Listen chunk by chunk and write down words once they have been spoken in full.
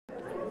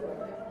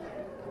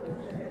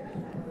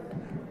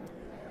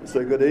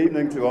Say good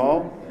evening to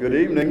all. Good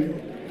evening.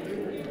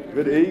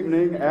 Good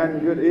evening and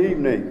good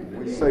evening.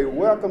 We say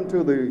welcome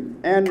to the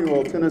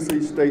annual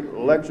Tennessee State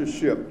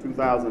Lectureship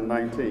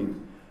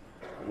 2019.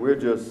 We're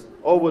just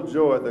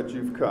overjoyed that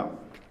you've come.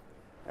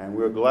 And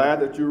we're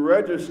glad that you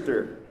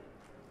registered.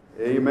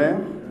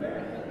 Amen.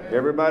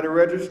 Everybody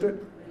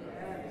registered?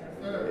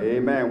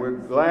 Amen. We're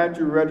glad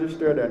you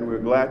registered and we're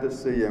glad to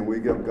see you. And we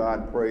give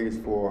God praise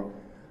for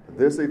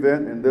this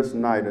event and this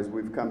night as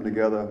we've come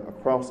together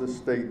across the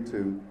state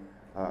to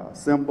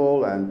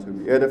assemble and to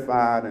be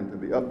edified and to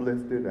be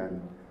uplifted and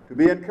to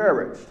be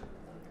encouraged.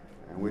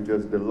 And we're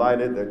just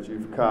delighted that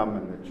you've come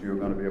and that you're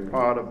going to be a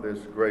part of this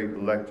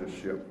great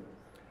lectureship.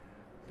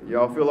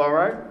 Y'all feel all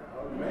right?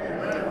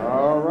 Amen.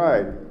 All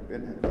right.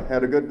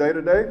 Had a good day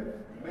today?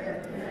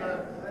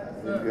 Amen.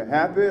 If you're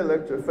happy,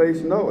 let your face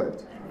know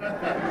it.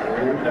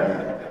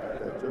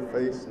 Let your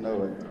face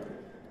know it.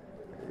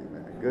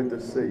 Amen. Good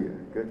to see you.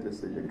 Good to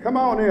see you. Come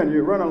on in.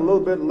 You're running a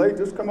little bit late.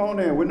 Just come on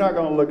in. We're not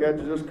going to look at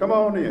you. Just come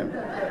on in.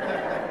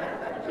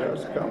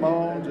 Just come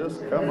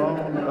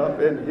on up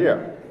in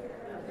here.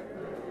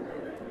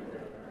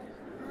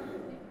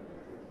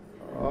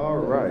 All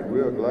right.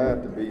 We're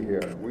glad to be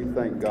here. We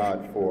thank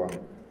God for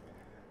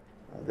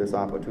this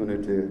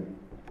opportunity.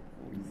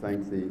 We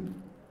thank the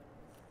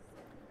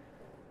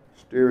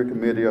steering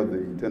committee of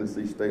the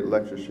Tennessee State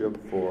Lectureship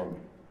for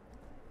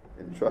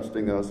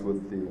entrusting us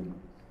with the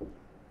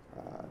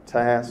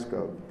task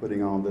of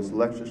putting on this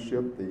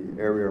lectureship, the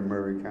area of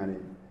Maury County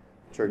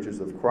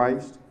Churches of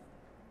Christ.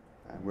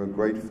 And we're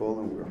grateful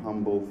and we're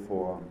humble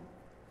for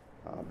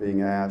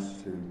being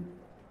asked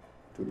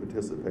to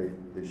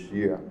participate this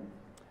year.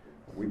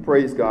 We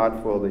praise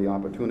God for the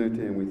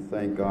opportunity and we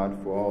thank God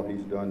for all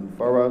He's done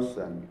for us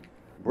and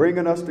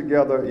bringing us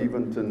together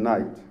even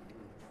tonight.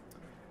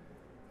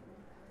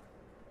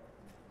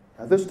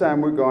 At this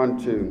time, we're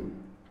going to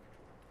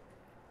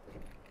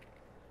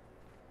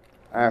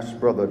ask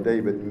Brother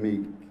David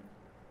Meek,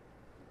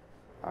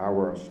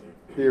 our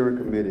steering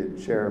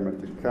committee chairman,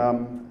 to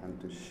come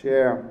and to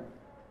share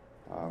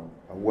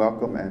a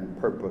welcome and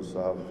purpose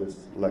of this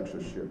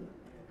lectureship.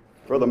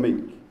 Brother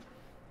Meek.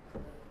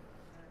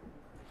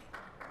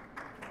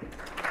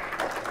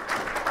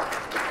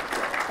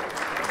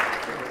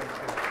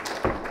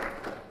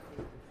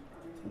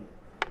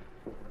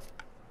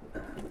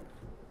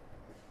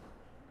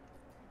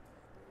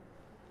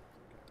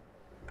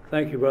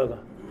 Thank you, Brother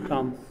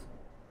Thomas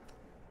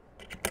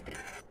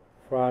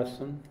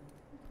Frierson.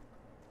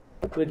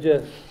 We're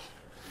just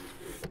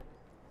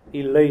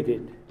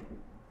elated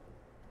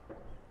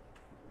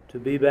to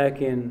be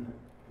back in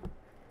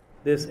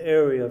this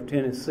area of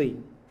Tennessee.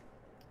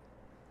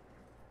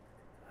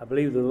 I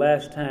believe the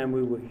last time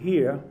we were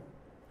here,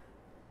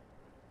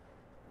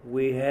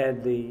 we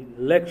had the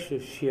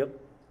lectureship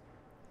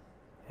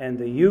and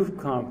the youth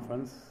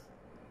conference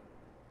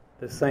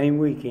the same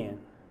weekend.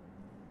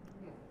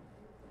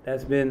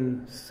 That's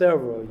been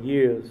several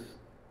years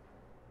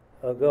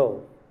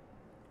ago.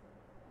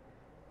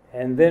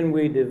 And then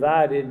we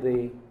divided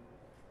the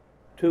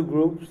two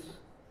groups,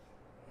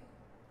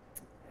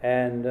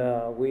 and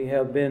we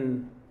have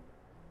been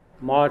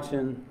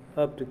marching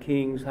up to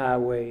Kings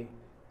Highway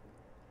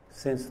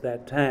since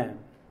that time.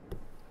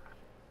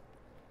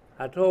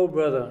 I told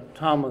Brother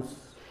Thomas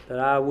that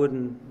I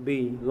wouldn't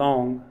be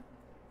long,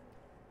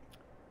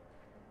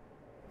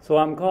 so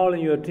I'm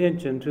calling your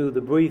attention to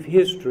the brief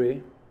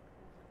history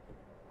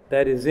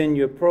that is in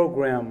your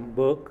program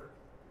book.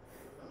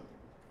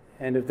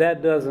 And if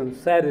that doesn't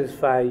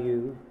satisfy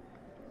you,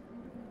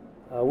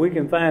 we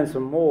can find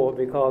some more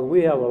because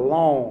we have a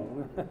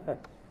long,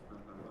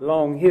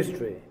 long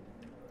history.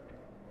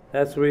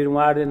 That's the reason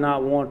why I did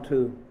not want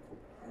to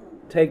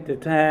take the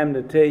time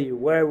to tell you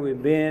where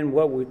we've been,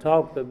 what we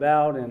talked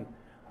about, and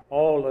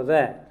all of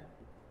that.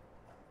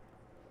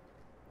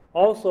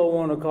 Also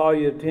want to call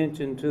your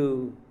attention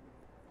to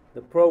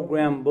the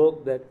program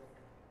book that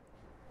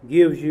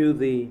gives you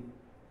the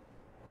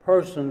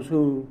persons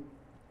who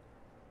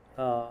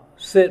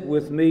sit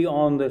with me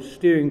on the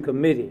steering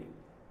committee.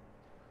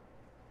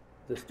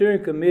 The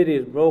steering committee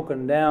is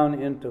broken down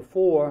into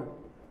 4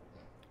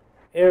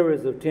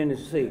 areas of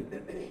Tennessee.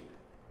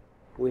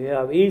 We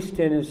have East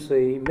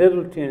Tennessee,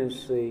 Middle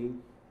Tennessee,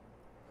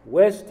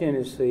 West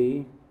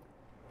Tennessee,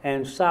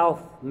 and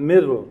South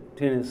Middle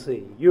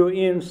Tennessee. You're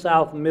in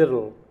South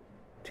Middle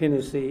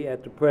Tennessee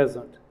at the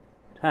present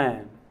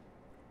time.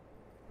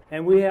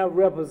 And we have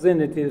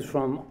representatives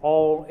from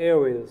all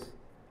areas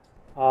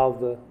of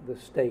the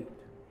state.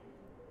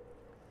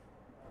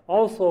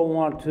 Also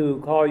want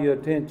to call your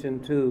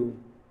attention to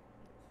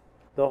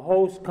the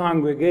host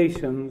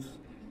congregations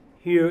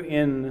here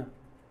in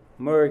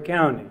Maury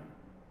County.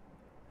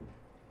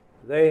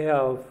 They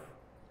have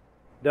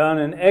done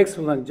an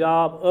excellent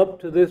job up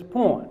to this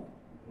point.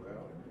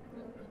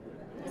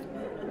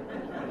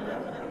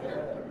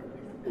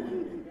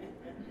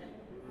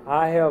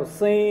 I have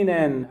seen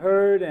and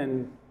heard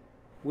and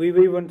we've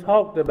even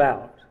talked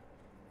about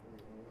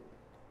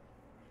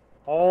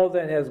all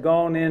that has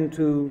gone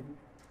into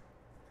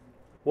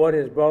what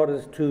has brought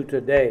us to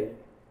today.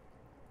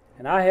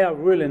 And I have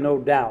really no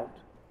doubt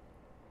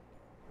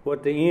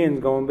what the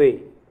end's going to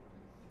be.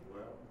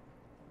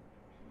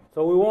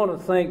 So we want to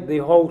thank the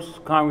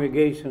host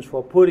congregations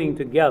for putting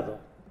together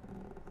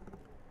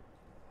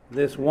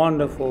this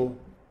wonderful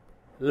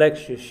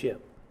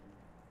lectureship.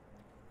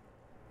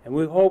 And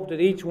we hope that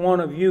each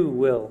one of you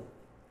will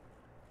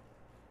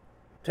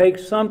take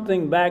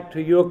something back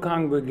to your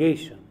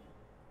congregation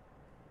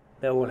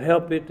that will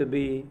help it to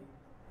be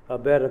a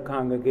better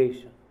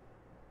congregation.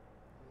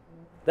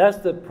 That's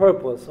the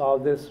purpose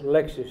of this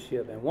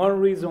lectureship. And one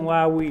reason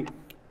why we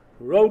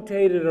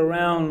rotated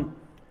around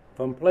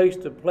from place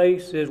to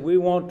place is we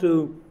want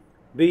to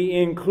be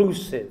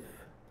inclusive.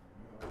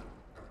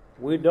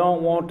 We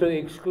don't want to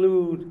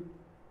exclude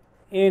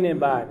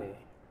anybody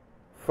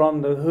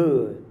from the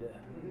hood.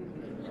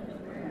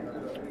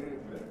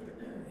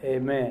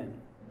 Amen.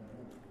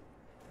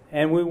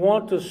 And we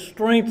want to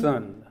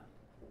strengthen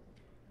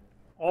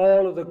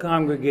all of the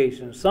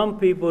congregations. Some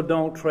people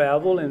don't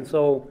travel, and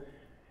so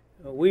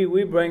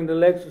we bring the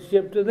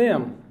lectureship to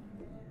them.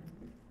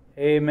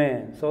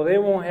 Amen. So they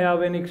won't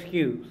have an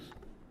excuse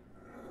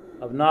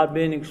of not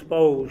being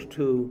exposed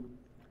to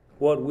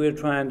what we're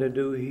trying to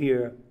do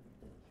here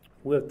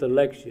with the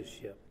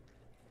lectureship.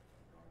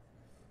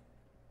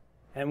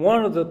 And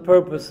one of the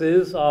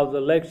purposes of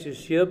the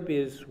lectureship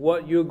is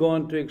what you're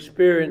going to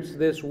experience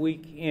this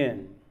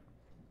weekend.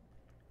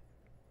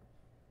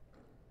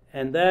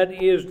 And that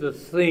is the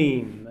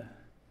theme,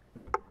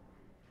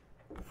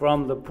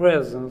 from the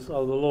presence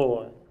of the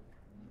Lord.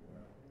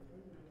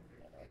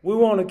 We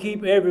want to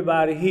keep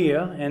everybody here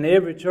and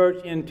every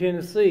church in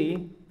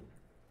Tennessee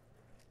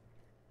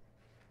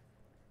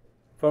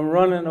from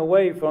running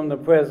away from the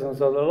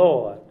presence of the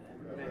Lord.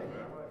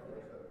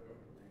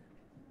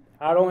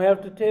 I don't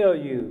have to tell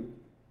you,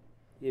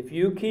 if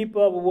you keep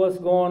up with what's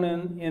going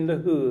on in the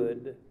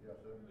hood,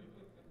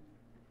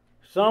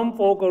 some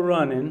folk are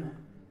running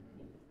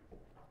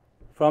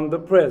from the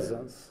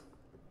presence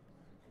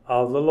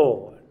of the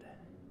Lord.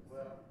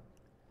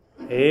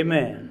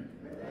 Amen.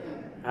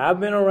 I've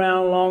been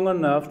around long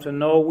enough to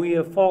know we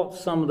have fought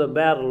some of the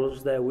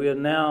battles that we are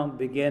now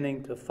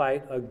beginning to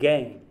fight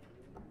again.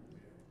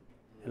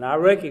 And I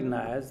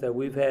recognize that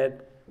we've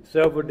had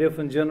several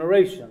different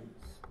generations.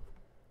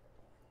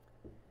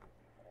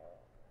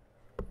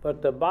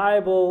 But the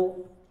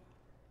Bible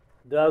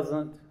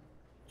doesn't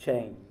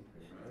change.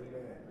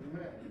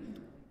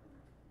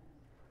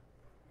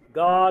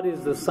 God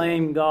is the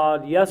same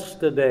God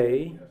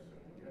yesterday,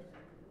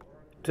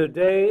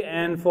 today,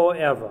 and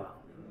forever.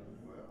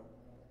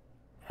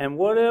 And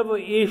whatever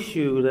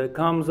issue that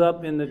comes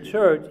up in the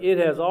church, it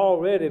has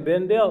already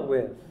been dealt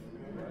with.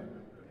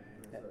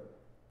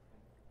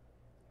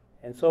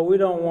 And so we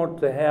don't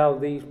want to have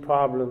these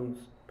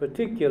problems,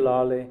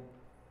 particularly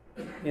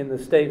in the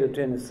state of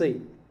Tennessee.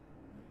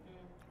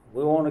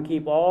 We want to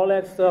keep all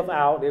that stuff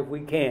out if we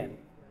can.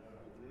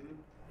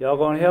 Y'all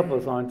going to help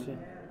us, aren't you?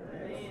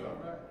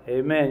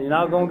 Amen. You're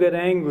not going to get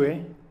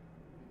angry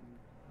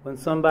when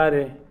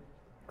somebody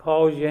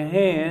calls your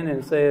hand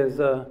and says,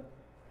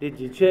 did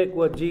you check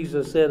what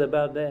Jesus said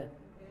about that?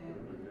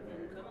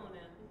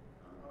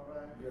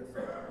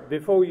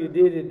 Before you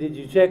did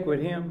you check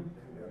with him?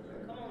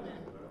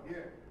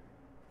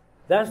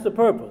 That's the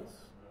purpose.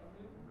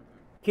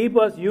 Keep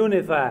us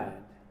unified,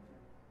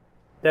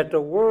 that the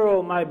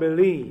world might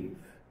believe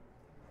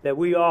that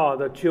we are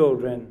the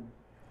children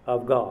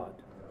of God.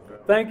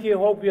 Thank you.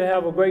 Hope you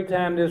have a great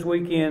time this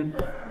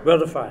weekend.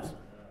 Brother Faisal.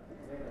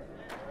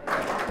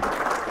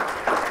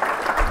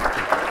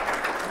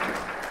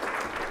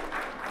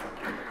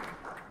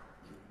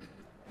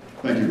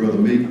 Thank you, Brother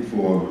Meek,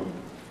 for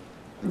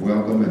the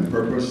welcome and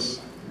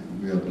purpose.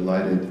 We are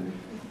delighted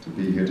to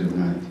be here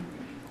tonight.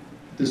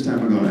 This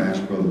time we're going to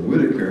ask Brother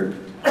Whitaker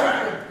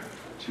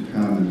to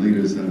come and lead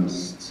us in a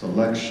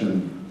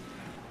selection.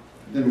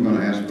 Then we're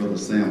going to ask Brother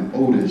Sam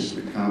Otis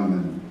to come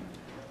and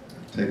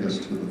take us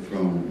to the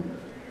throne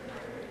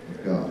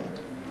of God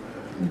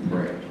in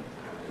prayer.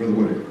 Brother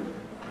Whitaker.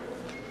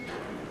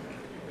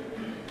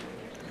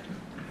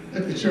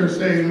 Let the church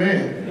say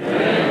amen.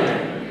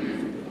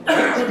 Amen.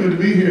 It's good to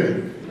be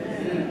here.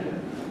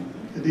 Amen.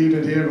 Good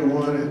evening to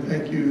everyone, and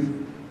thank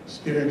you,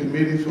 steering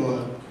committee,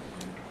 for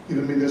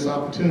giving me this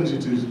opportunity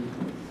to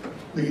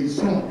lead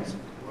songs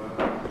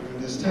during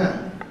this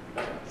time.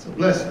 It's a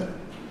blessing.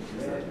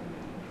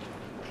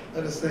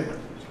 Let us sing.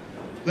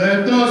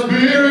 Let the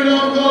Spirit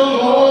of the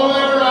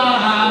Lord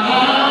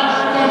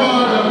rise. Come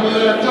on,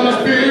 let the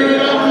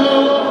Spirit of the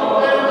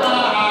Lord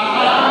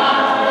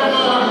rise. Come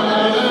on,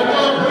 let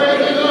the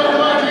praises of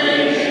the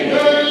King rise.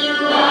 Let it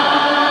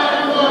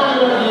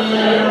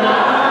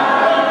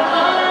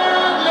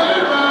rise, let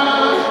it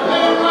rise,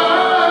 let it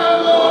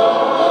rise,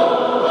 oh,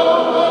 oh,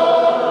 oh,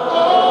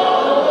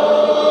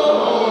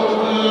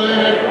 oh,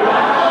 let it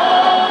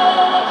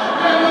rise.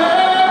 And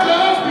let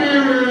the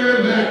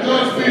Spirit, let the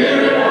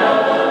Spirit.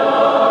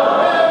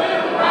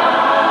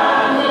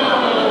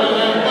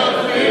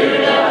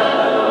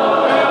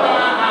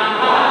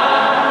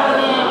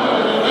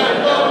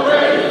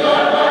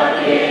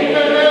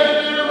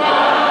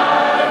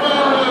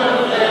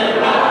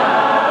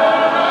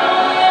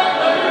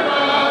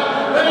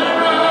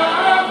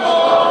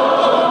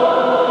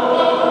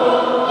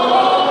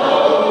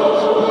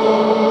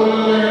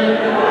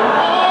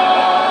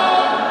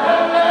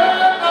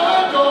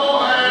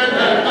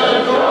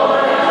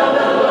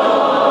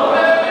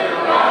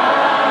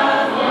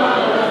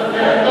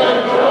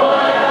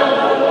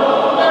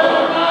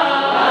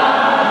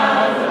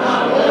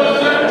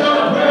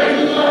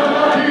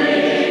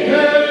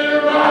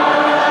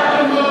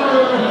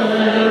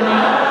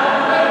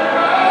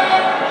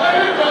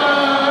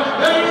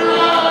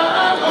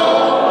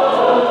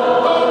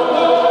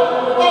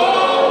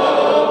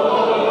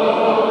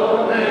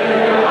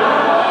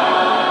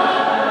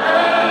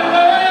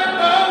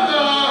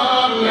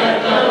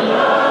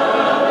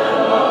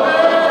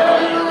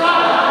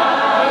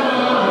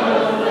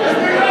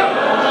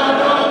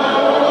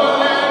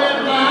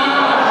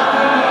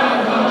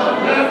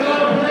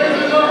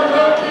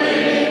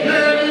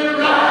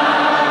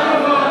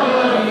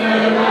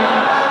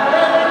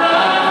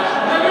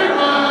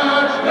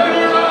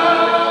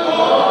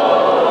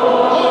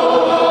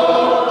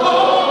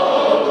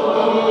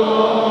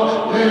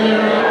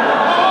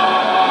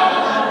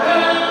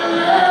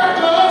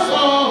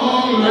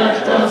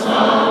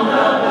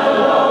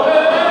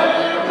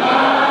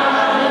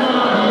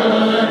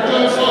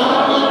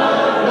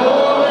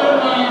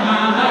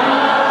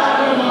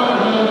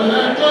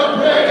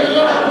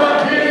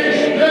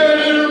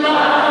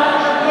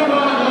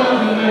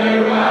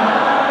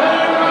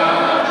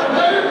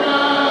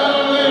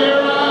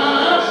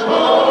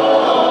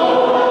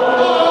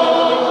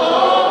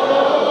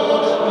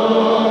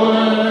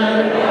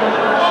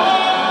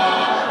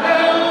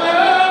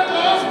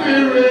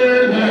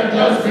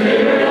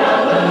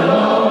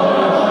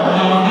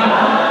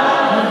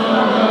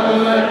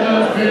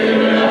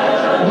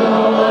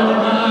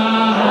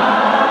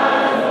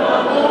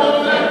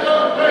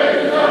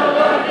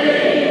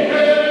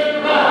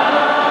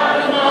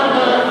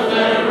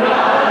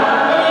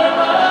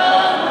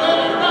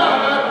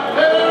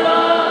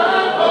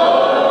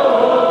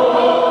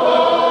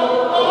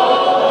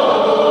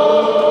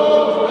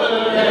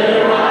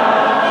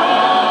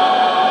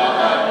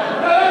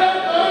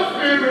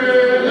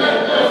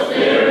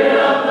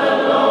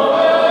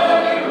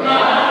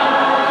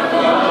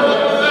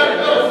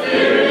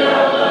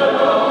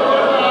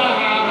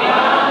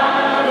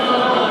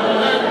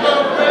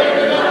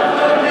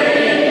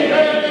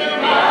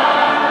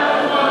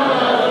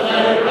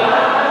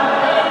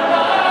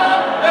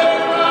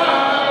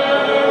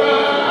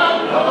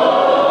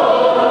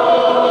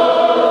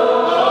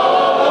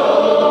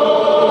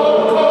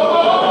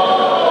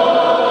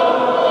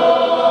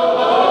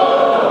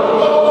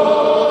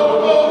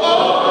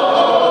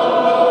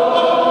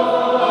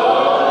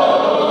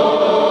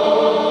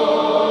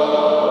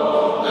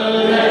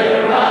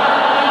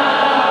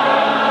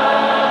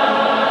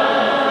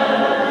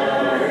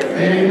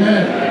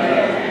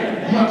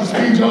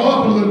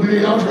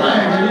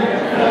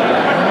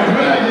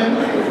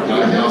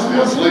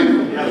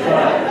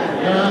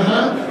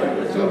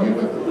 So be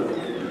with us.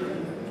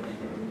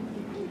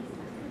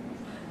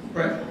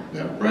 Brett,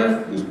 yeah,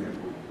 Brett,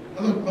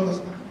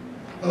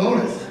 hello,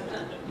 this.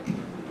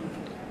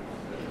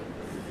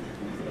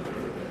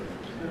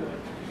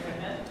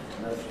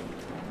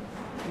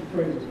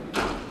 Praise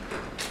God.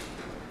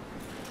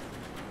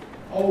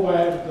 Oh,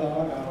 wise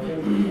God, our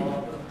Heavenly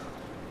Father,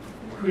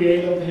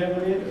 Creator of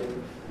heaven and earth.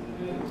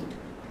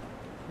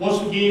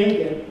 Once again,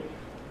 that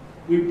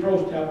we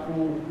approach our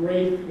throne of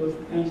grace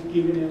with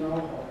thanksgiving in our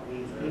hearts.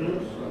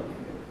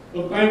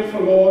 We're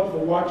thankful, Lord, for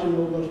watching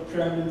over us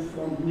traveling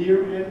from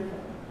near and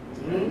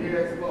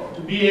far.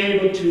 To be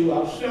able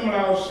to assemble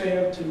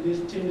ourselves to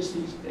this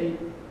Tennessee State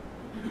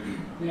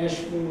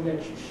National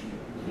Lectureship.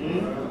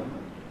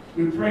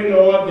 We pray,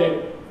 Lord,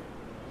 that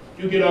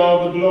you get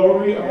all the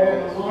glory, all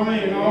the honor,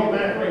 and all the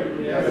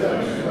praise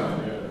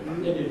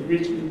that is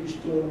richly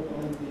bestowed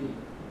upon thee.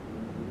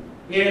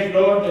 We ask,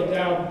 Lord, that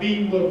thou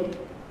be with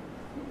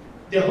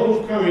the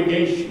whole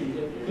congregation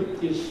that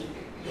put this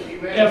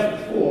effort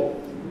forth.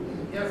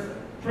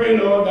 Pray,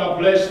 Lord, thy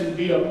blessing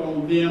be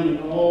upon them and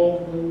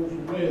all those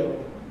well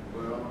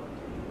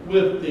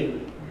with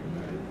them,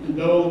 and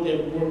those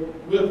that work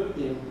with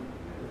them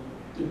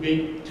to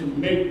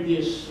make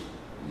this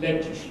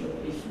lectureship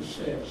a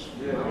success.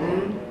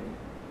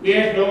 We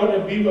ask, Lord, to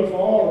be with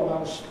all of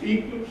our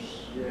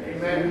speakers.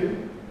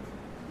 Amen.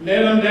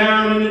 Let them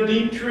down in the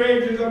deep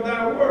treasures of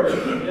thy word,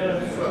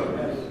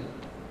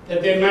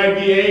 that they might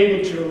be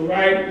able to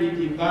rightly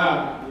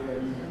divide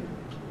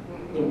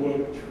the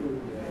word of truth.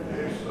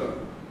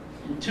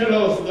 And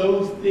tell us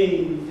those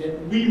things that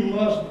we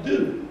must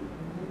do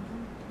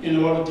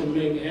in order to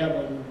make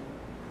heaven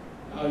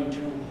our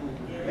eternal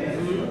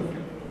home.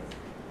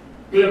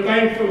 We are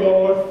thankful,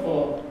 Lord,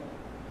 for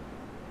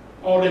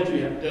all that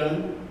you have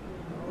done,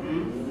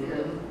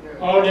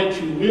 all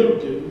that you will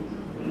do,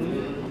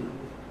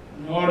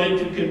 and all that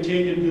you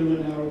continue to do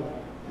in our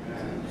lives.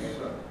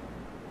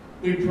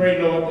 We pray,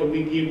 Lord, that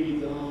we give you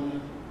the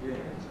honor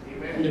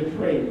and the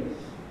praise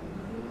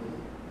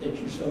that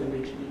you so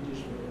richly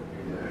deserve.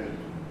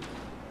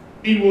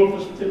 Be with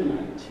us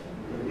tonight.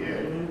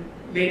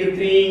 May the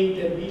things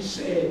that we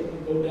said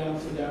go down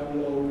to thy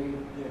glory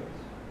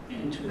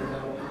and to thy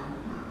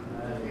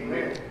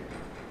honor.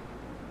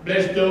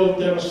 Bless those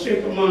that are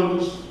sick among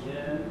us.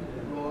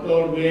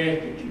 Lord, we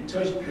ask that you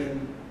touch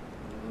them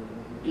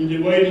in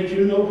the way that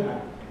you know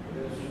how.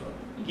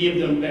 Give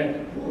them back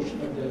a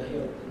portion of their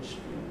health and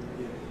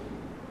strength.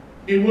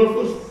 Be with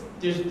us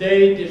this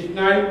day, this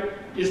night,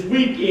 this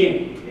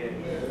weekend.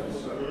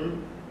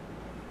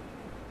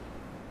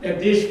 That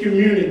this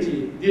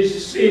community,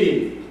 this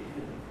city,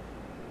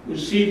 will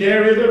see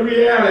there is a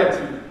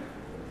reality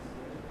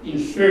in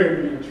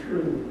serving a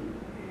true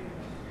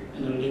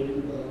and a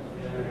living God.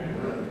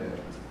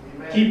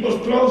 Keep us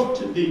close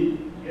to thee.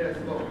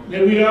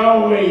 May we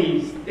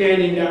always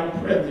stand in thy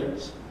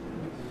presence,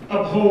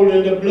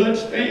 upholding the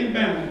blood-stained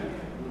banner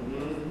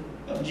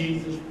of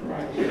Jesus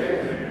Christ.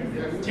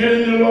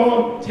 Telling the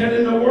Lord,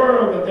 telling the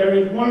world that there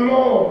is one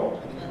Lord,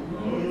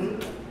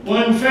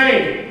 one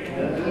faith,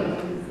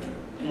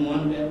 and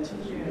one baptism.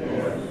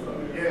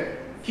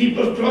 Keep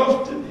us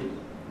close to thee.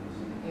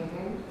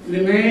 In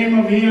the name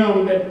of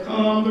him that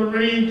calmed the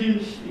raging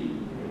sea.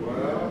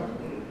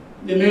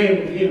 In the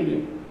name of him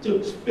that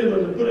took spittle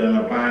to put in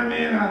a blind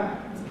man's eye.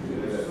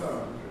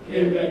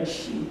 Came back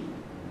see.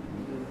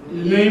 In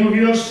the name of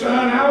your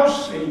Son, our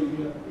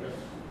Savior,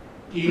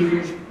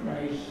 Jesus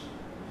Christ.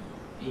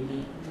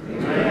 Amen.